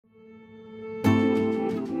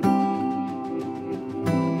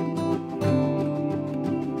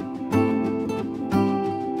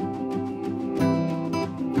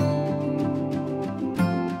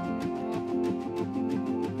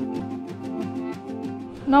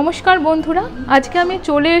নমস্কার বন্ধুরা, আজকে আমি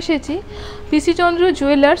চলে এসেছি পিসি চন্দ্র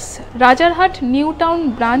জুয়েলার্স রাজারহাট নিউ টাউন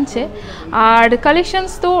ব্রাঞ্চে। আর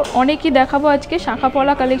কালেকশনস তো অনেকই দেখাবো আজকে, শাখা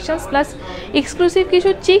পলা কালেকশনস প্লাস এক্সক্লুসিভ কিছু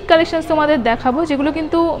চিক কালেকশনস তোমাদের দেখাবো, যেগুলো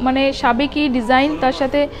কিন্তু মানে সাবেকি ডিজাইন তার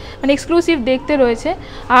সাথে মানে এক্সক্লুসিভ দেখতে রয়েছে।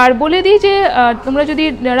 আর বলে দিই যে তোমরা যদি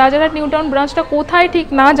রাজারহাট নিউ টাউন ব্রাঞ্চটা কোথায় ঠিক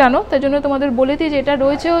না জানো, তার জন্য তোমাদের বলে দিই যে এটা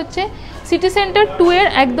রয়েছে হচ্ছে সিটি সেন্টার 2 এর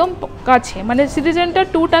একদম কাছে, মানে সিটি সেন্টার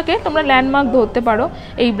 2টাকে তোমরা ল্যান্ডমার্ক ধরতে পারো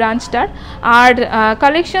এই ব্রাঞ্চটার। আর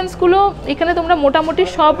কালেকশনসগুলো এখানে তোমরা মোটামুটি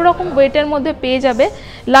সব রকম ওয়েটের মধ্যে পেয়ে যাবে,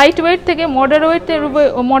 লাইট ওয়েট থেকে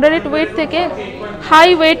মডারেট ওয়েট থেকে হাই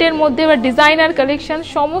ওয়েটের মধ্যে বা ডিজাইনার কালেকশন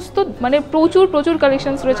সমস্ত, মানে প্রচুর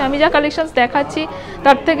কালেকশনস রয়েছে। আমি যা কালেকশনস দেখাচ্ছি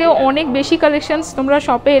তার থেকে অনেক বেশি কালেকশনস তোমরা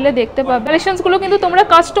শপে এলে দেখতে পাবে। কালেকশনসগুলো কিন্তু তোমরা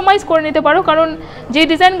কাস্টমাইজ করে নিতে পারো, কারণ যে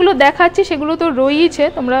ডিজাইনগুলো দেখাচ্ছি সেগুলো তো রয়েইছে,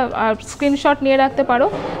 তোমরা স্ক্রিনশট নিয়ে রাখতে পারো।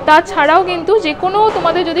 তাছাড়াও কিন্তু যে কোনো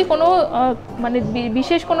তোমাদের যদি কোনো মানে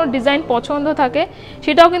বিশেষ কোনো ডিজাইন পছন্দ থাকে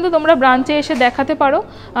সেটাও কিন্তু তোমরা ব্রাঞ্চে এসে দেখাতে পারো,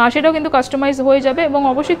 সেটাও কিন্তু কাস্টমাইজ হয়ে যাবে এবং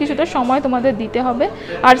অবশ্যই কিছুটা সময় তোমাদের দিতে হবে।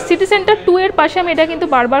 আর সিটি সেন্টার 2 এর পাশে আমি এটা কিন্তু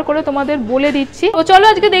বারবার করে তোমাদের বলে দিচ্ছি। তো চলো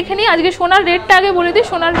আজকে দেখে নিই। আজকে সোনার রেটটা আগে বলে দিই।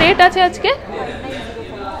 সোনার রেট আছে আজকে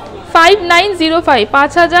 5905,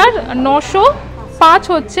 5905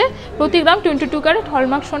 হচ্ছে প্রতি গ্রাম 22 ক্যারেট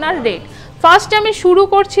হলমার্ক সোনার রেট। ফার্স্টে আমি শুরু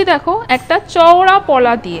করছি দেখো একটা চওড়া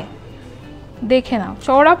পলা দিয়ে, দেখে নাও।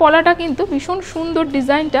 চওড়া পলাটা কিন্তু ভীষণ সুন্দর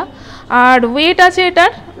ডিজাইনটা। আর ওয়েট আছে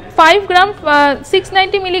এটার 5 গ্রাম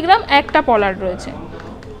 690 মিলিগ্রাম একটা পলার রয়েছে।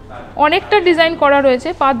 অনেকটা ডিজাইন করা রয়েছে,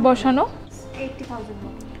 পাত বসানো।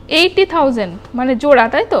 80,000 মানে জোড়া,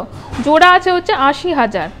 তাই তো? জোড়া আছে হচ্ছে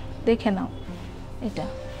 80,000। দেখে নাও, এটা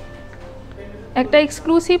একটা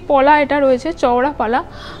এক্সক্লুসিভ পলা এটা রয়েছে, চওড়া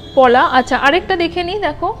পলা। আচ্ছা, আরেকটা দেখে নিই।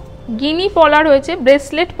 দেখো গিনি পলা রয়েছে,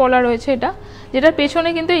 ব্রেসলেট পলা রয়েছে এটা, যেটার পেছনে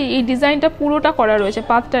কিন্তু এই ডিজাইনটা পুরোটা করা রয়েছে,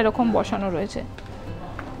 পাতটা এরকম বসানো রয়েছে।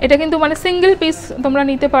 এটা কিন্তু মানে সিঙ্গেল পিস তোমরা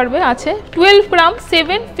নিতে পারবে। আছে 12 গ্রাম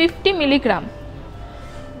 750 মিলিগ্রাম,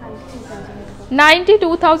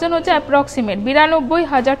 92,000 হচ্ছে অ্যাপ্রক্সিমেট,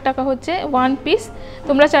 92,000 টাকা হচ্ছে ওয়ান পিস।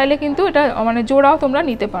 তোমরা চাইলে কিন্তু এটা মানে জোড়াও তোমরা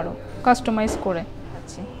নিতে পারো কাস্টমাইজ করে।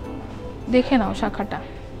 দেখে নাও শাখাটা,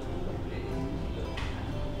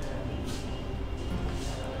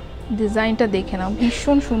 ডিজাইনটা দেখে নাও,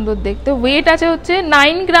 ভীষণ সুন্দর দেখতে। ওয়েট আছে হচ্ছে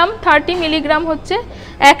 9 গ্রাম 30 মিলিগ্রাম হচ্ছে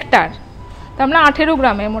একটার, তার মানে 18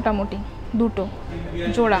 গ্রামে মোটামুটি দুটো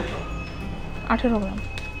জোড়া, 18 গ্রাম।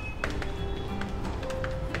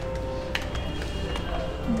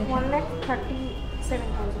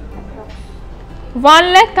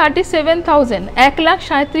 1,37,000,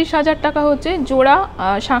 1,37,000 টাকা হচ্ছে জোড়া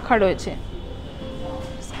শাখা রয়েছে।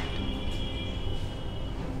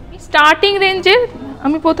 স্টার্টিং রেঞ্জের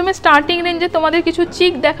আমি প্রথমে স্টার্টিং রেঞ্জে তোমাদের কিছু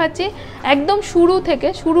চিক দেখাচ্ছি, একদম শুরু থেকে,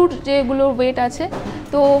 শুরুর যেগুলো ওয়েট আছে।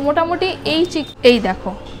 তো মোটামুটি এই চিক, এই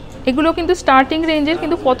দেখো, এগুলো কিন্তু স্টার্টিং রেঞ্জের,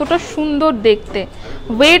 কিন্তু কতটা সুন্দর দেখতে।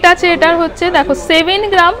 ওয়েট আছে এটার হচ্ছে দেখো 7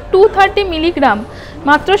 গ্রাম 230 মিলিগ্রাম,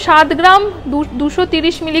 মাত্র 7 গ্রাম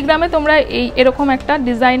 230 মিলিগ্রামে তোমরা এই এরকম একটা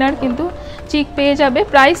ডিজাইনার কিন্তু চিক পেয়ে যাবে।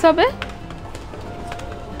 প্রাইস হবে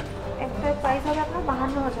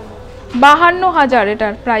 52,000,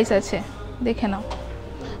 এটার প্রাইস আছে, দেখে নাও,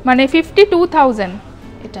 মানে 52,000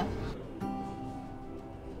 এটা।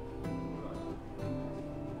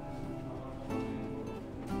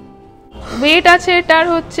 ওয়েট আছে এটার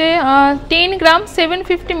হচ্ছে 10 গ্রাম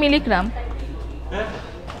 750 মিলিগ্রাম,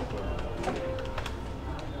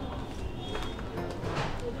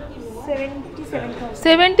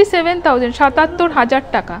 77,000, 77,000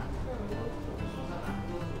 টাকা।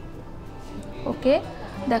 ওকে,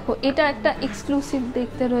 দেখো এটা একটা এক্সক্লুসিভ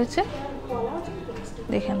দেখতে রয়েছে,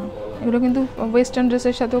 দেখে নাও। এগুলো কিন্তু ওয়েস্টার্ন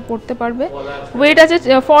ড্রেসের সাথেও পরতে পারবে। ওয়েট আছে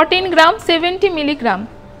 14 গ্রাম 70 মিলিগ্রাম,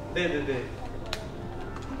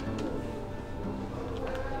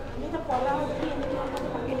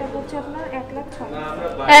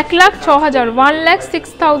 1,06,000,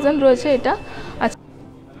 1,06,000 রয়েছে এটা। আচ্ছা,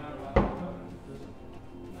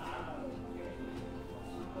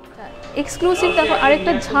 এক্সক্লুসিভ দেখো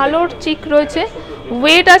আরেকটা ঝালোর চিক রয়েছে।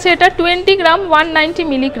 ওয়েট আছে এটা 20 গ্রাম 190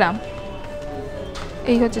 মিলিগ্রাম।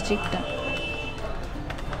 এই হচ্ছে চিকটা,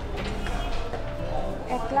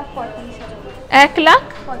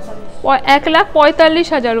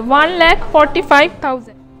 1,45,000,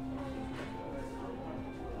 1,45,000।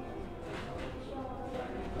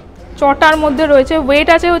 চটার মধ্যে রয়েছে। ওয়েট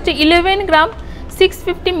আছে হচ্ছে 11 গ্রাম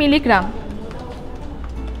 650 মিলিগ্রাম।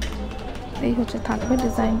 এই হচ্ছে থাকবে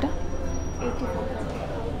ডিজাইনটা,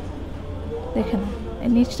 দেখে নাও,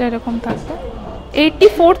 নিচটা এরকম থাকবে।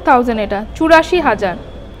 84,000, এটা 84,000।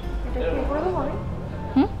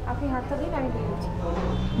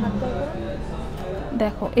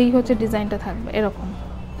 দেখো এই হচ্ছে ডিজাইনটা থাকবে এরকম।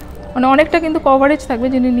 মানে অনেকটা কিন্তু কভারেজ থাকবে,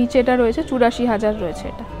 যিনি নিচে এটা রয়েছে 84,000 রয়েছে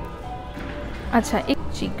এটা। আচ্ছা, এক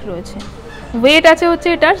চিক রয়েছে, ওয়েট আছে হচ্ছে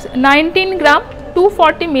এটার 19 গ্রাম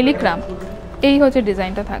 240 মিলিগ্রাম। এই হচ্ছে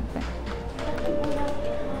ডিজাইনটা থাকবে।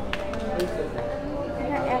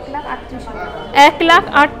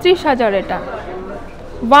 1,38,000 এটা,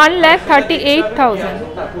 1,38,000।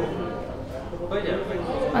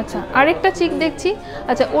 আচ্ছা, আরেকটা চিক দেখছি।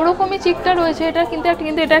 আচ্ছা, ওরকমই চিকটা রয়েছে এটা, কিন্তু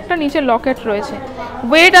এটা একটা নিচে লকেট রয়েছে।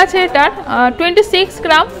 ওয়েট আছে এটার 26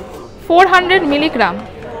 গ্রাম 400 মিলিগ্রাম।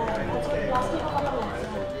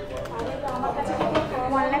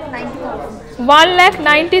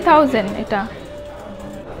 1,90,000 এটা,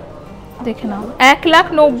 দেখে নাও,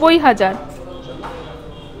 1,90,000।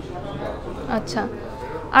 আচ্ছা,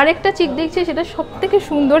 আরেকটা চিক দেখছি, সেটা সব থেকে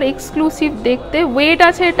সুন্দর এক্সক্লুসিভ দেখতে। ওয়েট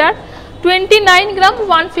আছে এটার 29 গ্রাম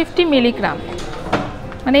 150 মিলিগ্রাম।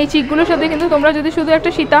 মানে এই চিকগুলোর সাথে কিন্তু তোমরা যদি শুধু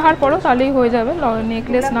একটা সীতাহার পরো তাহলেই হয়ে যাবে,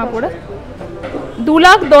 নেকলেস না পরে।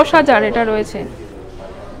 2,10,000 এটা রয়েছে,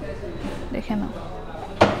 দেখে নাও,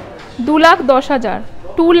 2,10,000।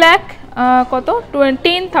 2 লাখ কত,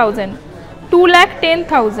 10,000,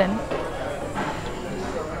 2,10,000।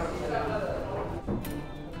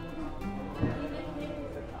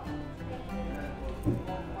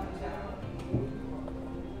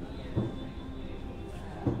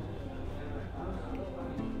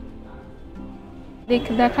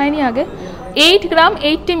 দেখায়নি আগে, 8 গ্রাম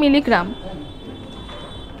 80 মিলিগ্রাম।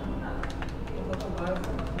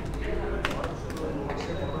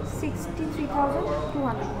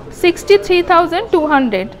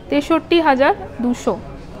 63,200, 63,200।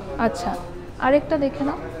 আচ্ছা, আরেকটা দেখে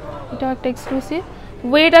নাও, এটা একটা এক্সক্লুসিভ।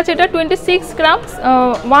 ওয়েট আছে এটা 26 গ্রাম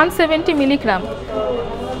 170 মিলিগ্রাম।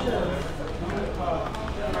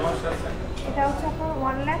 এটা হচ্ছে আপনার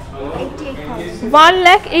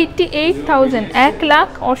 1,88,000,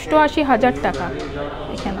 1,88,000 টাকা।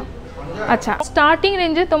 দেখে নাও। আচ্ছা, স্টার্টিং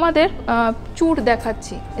রেঞ্জে তোমাদের চুর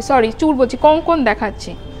দেখাচ্ছি, সরি চুর বলছি, কঙ্কন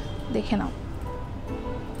দেখাচ্ছি, দেখে নাও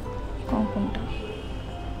কঙ্কনটা।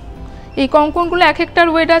 এই কঙ্কনগুলো এক একটার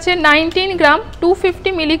ওয়েট আছে 19 গ্রাম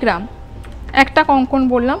 250 মিলিগ্রাম। একটা কঙ্কন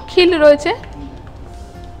বললাম, খিল রয়েছে।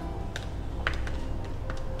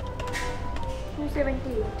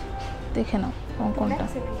 278, দেখে নাও কঙ্কনটা,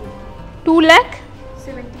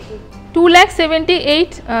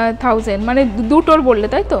 2,78,000, মানে দুটোর বললে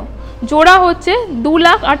তাই তো? জোড়া হচ্ছে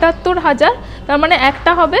 2,78,000, তার মানে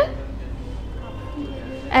একটা হবে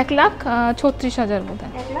 1,36,000 বোধ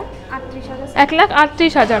হয়,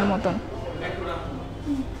 1,38,000 মতন।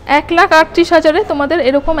 1,38,000-এ তোমাদের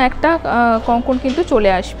এরকম একটা কঙ্কন কিন্তু চলে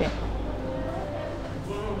আসবে।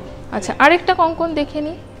 আচ্ছা, আরেকটা কঙ্কন দেখে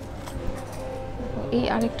নিই। এই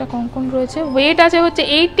আরেকটা কঙ্কন রয়েছে, ওয়েট আছে হচ্ছে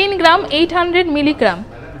 18 গ্রাম 800 মিলিগ্রাম।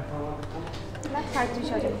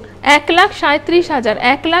 1,37,000,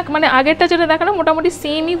 1 লাখ, মানে আগেরটা যেটা দেখানো মোটামুটি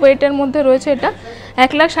সেমই ওয়েটের মধ্যে রয়েছে। এটা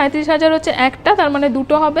 1,37,000 হচ্ছে একটা, তার মানে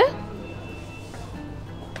দুটো হবে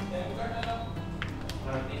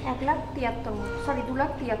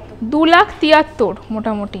 2,73,000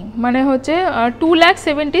 মোটামুটি, মানে হচ্ছে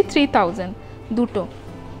 2,73,000 দুটো।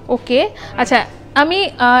 ওকে, আচ্ছা, আমি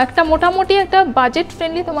একটা মোটামুটি একটা বাজেট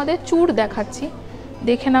ফ্রেন্ডলি তোমাদের চুর দেখাচ্ছি,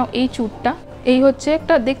 দেখে নাও। এই চুরটা, এই হচ্ছে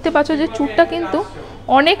একটা, দেখতে পাচ্ছ যে চুরটা কিন্তু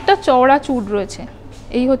অনেকটা চওড়া চুর রয়েছে।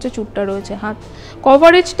 এই হচ্ছে চুরটা রয়েছে, হাত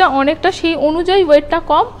কভারেজটা অনেকটা, সেই অনুযায়ী ওয়েটটা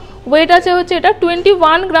কম। ওয়েট আছে হচ্ছে এটা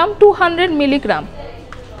 21 গ্রাম 200 মিলিগ্রাম।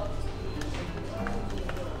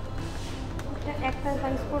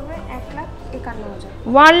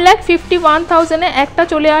 1,51,000-এ একটা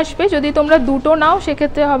চলে আসবে। যদি তোমরা দুটো নাও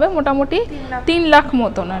সেক্ষেত্রে হবে মোটামুটি 3 লাখ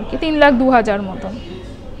মতন, আর কি 3,02,000 মতন।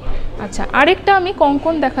 আচ্ছা, আরেকটা আমি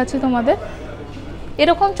কঙ্কন দেখাচ্ছি তোমাদের।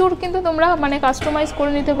 এরকম চুর কিন্তু তোমরা মানে কাস্টমাইজ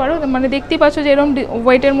করে নিতে পারো, মানে দেখতেই পাচ্ছ যে এরকম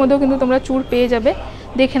ওয়েটের মধ্যেও কিন্তু তোমরা চুর পেয়ে যাবে।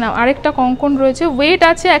 দেখে নাও, আরেকটা কঙ্কন রয়েছে। ওয়েট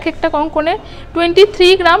আছে এক একটা কঙ্কনের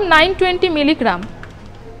 23 গ্রাম 920 মিলিগ্রাম।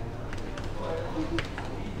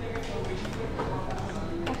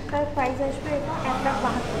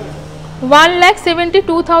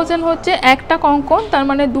 1,72,000 হচ্ছে একটা কঙ্কন, তার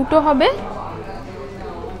মানে দুটো হবে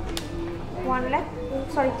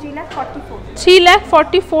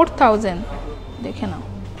 3,44,000। দেখে নাও,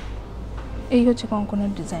 এই হচ্ছে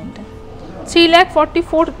কঙ্কনের ডিজাইনটা।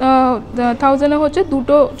 3,44,000-এ হচ্ছে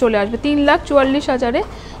দুটো চলে আসবে, 3,44,000-এ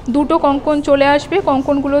দুটো কঙ্কন চলে আসবে।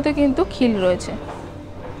 কঙ্কনগুলোতে কিন্তু খিল রয়েছে।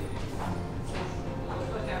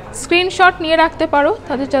 স্ক্রিনশট নিয়ে রাখতে পারো,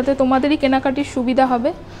 তাদের যাতে তোমাদেরই কেনাকাটির সুবিধা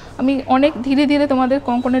হবে। আমি অনেক ধীরে ধীরে তোমাদের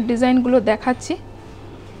কঙ্কনের ডিজাইনগুলো দেখাচ্ছি।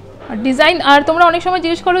 আর ডিজাইন, আর তোমরা অনেক সময়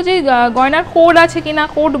জিজ্ঞেস করো যে গয়নার কোড আছে কিনা,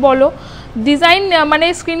 কোড বলো। ডিজাইন মানে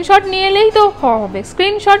স্ক্রিনশট নিয়ে এলেই তো হবে,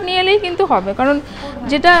 স্ক্রিনশট নিয়ে এলেই কিন্তু হবে, কারণ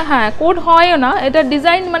যেটা হ্যাঁ কোড হয়ও না, এটা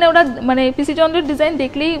ডিজাইন মানে ওরা মানে পিসি চন্দ্রের ডিজাইন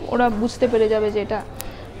দেখলেই ওরা বুঝতে পেরে যাবে যে এটা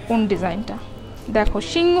কোন ডিজাইনটা। দেখো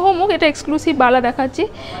সিংহ মুখ, এটা এক্সক্লুসিভ বালা দেখাচ্ছি,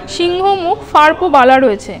 সিংহ মুখ ফার্পো বালা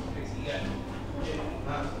রয়েছে,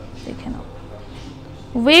 দেখে নাও।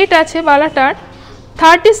 ওয়েট আছে বালাটার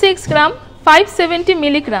 36 গ্রাম 570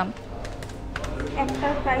 মিলিগ্রাম। একটা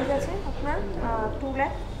প্রাইস আছে আপনার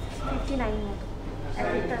 2,59,000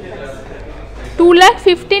 একটার প্রাইস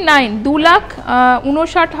 2,59,000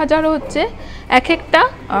 2,59,000 হচ্ছে এক একটা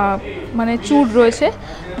মানে চুর রয়েছে,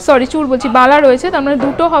 সরি চুর বলছি বালা রয়েছে, তার মানে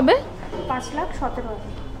দুটো হবে 5,17,000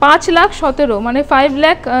 5,17,000 মানে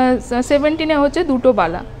 5,17,000 হচ্ছে দুটো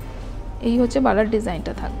বালা। এই হচ্ছে বালার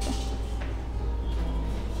ডিজাইনটা থাকবে।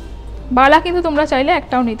 বালা কিন্তু তোমরা চাইলে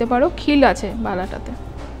একটাও নিতে পারো, খিল আছে বালাটাতে।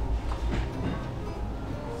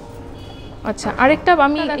 আচ্ছা আরেকটা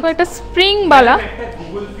আমি দেখো একটা স্প্রিং বালা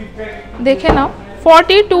দেখে নাও,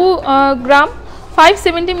 42 গ্রাম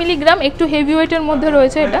 570 মিলিগ্রাম, একটু হেভি ওয়েটের মধ্যে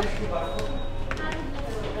রয়েছে, এটা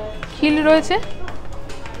খিল রয়েছে।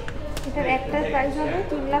 এটার একটার প্রাইস হবে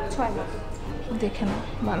 3,06,000। দেখে নাও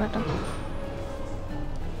বালাটা,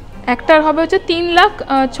 একটার হবে হচ্ছে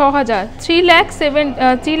 3,06,000,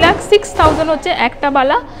 3,06,000 হচ্ছে একটা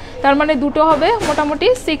বালা, তার মানে দুটো হবে মোটামুটি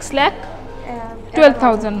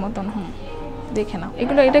 6,12,000 মতন। হুম দেখে নাও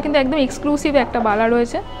এগুলো, এটা কিন্তু একদম এক্সক্লুসিভ একটা বালা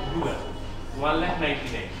রয়েছে।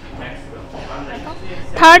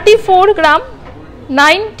 34 গ্রাম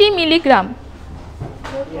 90 মিলিগ্রাম,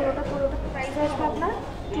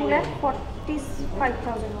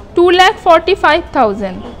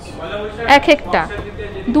 2,45,000 এক একটা,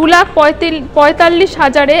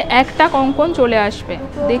 2,45,000 একটা কঙ্কন চলে আসবে,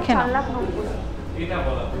 দেখে নাও।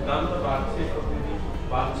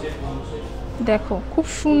 দেখো খুব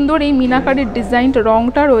সুন্দর এই মিনাকারির ডিজাইন,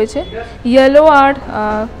 রংটা রয়েছে ইয়েলো আর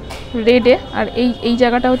রেডে, আর এই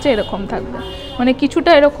জায়গাটা হচ্ছে এরকম থাকবে, মানে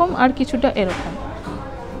কিছুটা এরকম আর কিছুটা এরকম,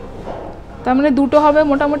 তার মানে দুটো হবে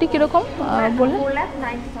মোটামুটি কীরকম বলে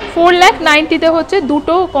 4,90,000 হচ্ছে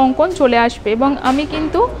দুটো কঙ্কন চলে আসবে। এবং আমি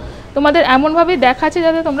কিন্তু তোমাদের এমনভাবে দেখাচ্ছি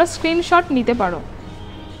যাতে তোমরা স্ক্রিনশট নিতে পারো।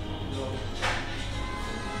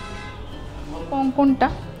 কঙ্কনটা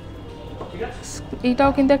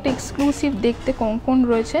এটাও কিন্তু একটা এক্সক্লুসিভ দেখতে কঙ্কন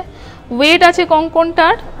রয়েছে। ওয়েট আছে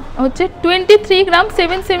কঙ্কনটার হচ্ছে 23 গ্রাম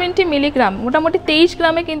 770 মিলিগ্রাম, মোটামুটি 23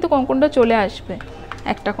 গ্রামে কিন্তু কঙ্কনটা চলে আসবে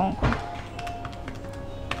একটা কঙ্কন।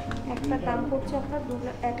 একটা দাম পড়ছে আপনার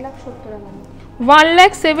 1,70,000,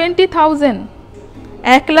 1,70,000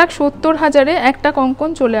 1,70,000 একটা কঙ্কন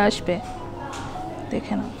চলে আসবে,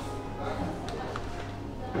 দেখে নাও।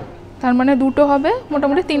 তার মানে দুটো হবে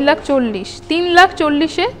মোটামুটি 3,40,000,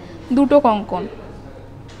 3,40,000 দুটো কঙ্কন।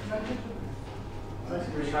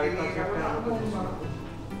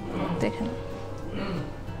 দেখেন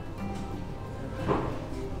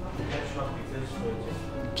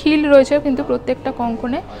খিল রয়েছে কিন্তু প্রত্যেকটা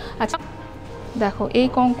কঙ্কনে। আচ্ছা দেখো এই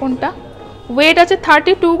কঙ্কনটা ওয়েট আছে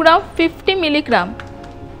 32 গ্রাম 50 মিলিগ্রাম,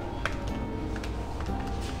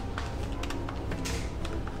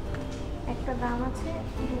 একটা দাম আছে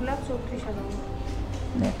 2,34,000,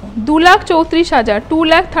 দেখো 2,34,000,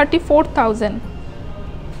 2,34,000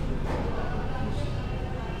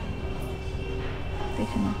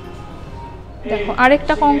 দেখে নাও। দেখো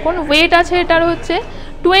আরেকটা কঙ্কন ওয়েট আছে এটার হচ্ছে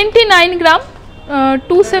 29 গ্রাম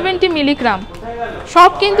 270 মিলিগ্রাম।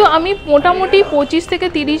 সব কিন্তু আমি মোটামুটি 25 থেকে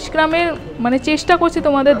 30 গ্রামের মানে চেষ্টা করছি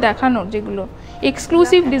তোমাদের দেখানোর, যেগুলো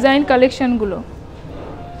এক্সক্লুসিভ ডিজাইন কালেকশনগুলো।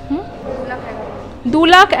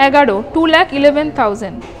 2,11,000,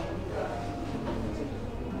 2,11,000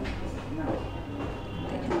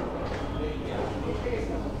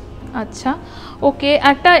 আচ্ছা ওকে।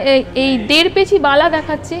 একটা এই 1.5 পেছি বালা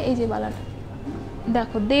দেখাচ্ছে, এই যে বালাটা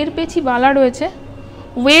দেখো 1.5 পেছি বালা রয়েছে।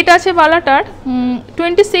 ওয়েট আছে বালাটার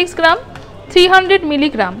 26 গ্রাম 300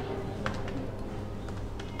 মিলিগ্রাম,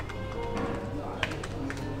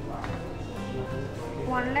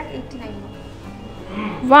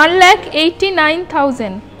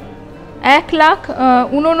 1,89,000,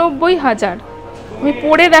 1,89,000। আমি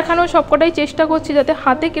পরে দেখানো সবকটাই চেষ্টা করছি যাতে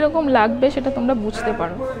হাতে কীরকম লাগবে সেটা তোমরা বুঝতে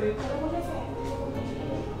পারো।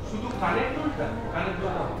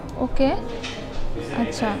 ওকে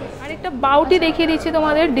আচ্ছা আরেকটা বাউটি দেখিয়ে দিচ্ছি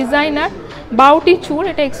তোমাদের, ডিজাইনার বাউটি চুর,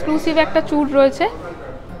 এটা এক্সক্লুসিভ একটা চুর রয়েছে,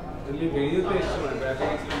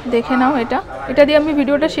 দেখে নাও। এটা দিয়ে আমি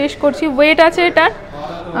ভিডিওটা শেষ করছি। ওয়েট আছে এটার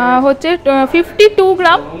হচ্ছে 52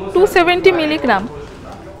 গ্রাম 270 মিলিগ্রাম,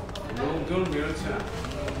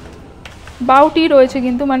 বাউটি রয়েছে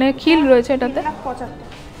কিন্তু মানে খিল রয়েছে এটাতে,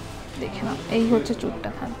 দেখে নাও। এই হচ্ছে চুরটা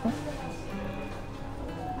থাকবে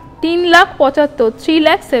 3,75,000,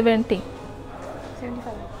 3,70,000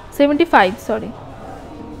 75 সরি।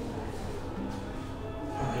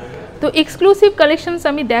 তো এক্সক্লুসিভ কালেকশনস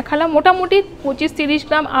আমি দেখালাম, মোটামুটি 25-30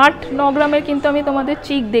 গ্রাম 8-9 গ্রামের কিন্তু আমি তোমাদের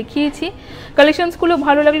চিক দেখিয়েছি। কালেকশনসগুলো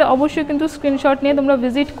ভালো লাগলে অবশ্যই কিন্তু স্ক্রিনশট নিয়ে তোমরা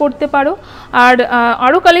ভিজিট করতে পারো। আর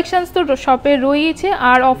আরও কালেকশনস তো শপে রয়েছে,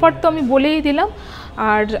 আর অফার তো আমি বলেই দিলাম।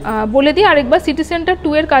 আর বলে দিই আরেকবার, সিটি সেন্টার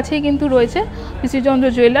 2 এর কাছেই কিন্তু রয়েছে পিসি চন্দ্র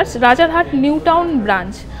jewellers, Rajarhat new town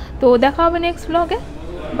branch. তো দেখা হবে নেক্সট ব্লগে,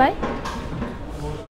 বাই।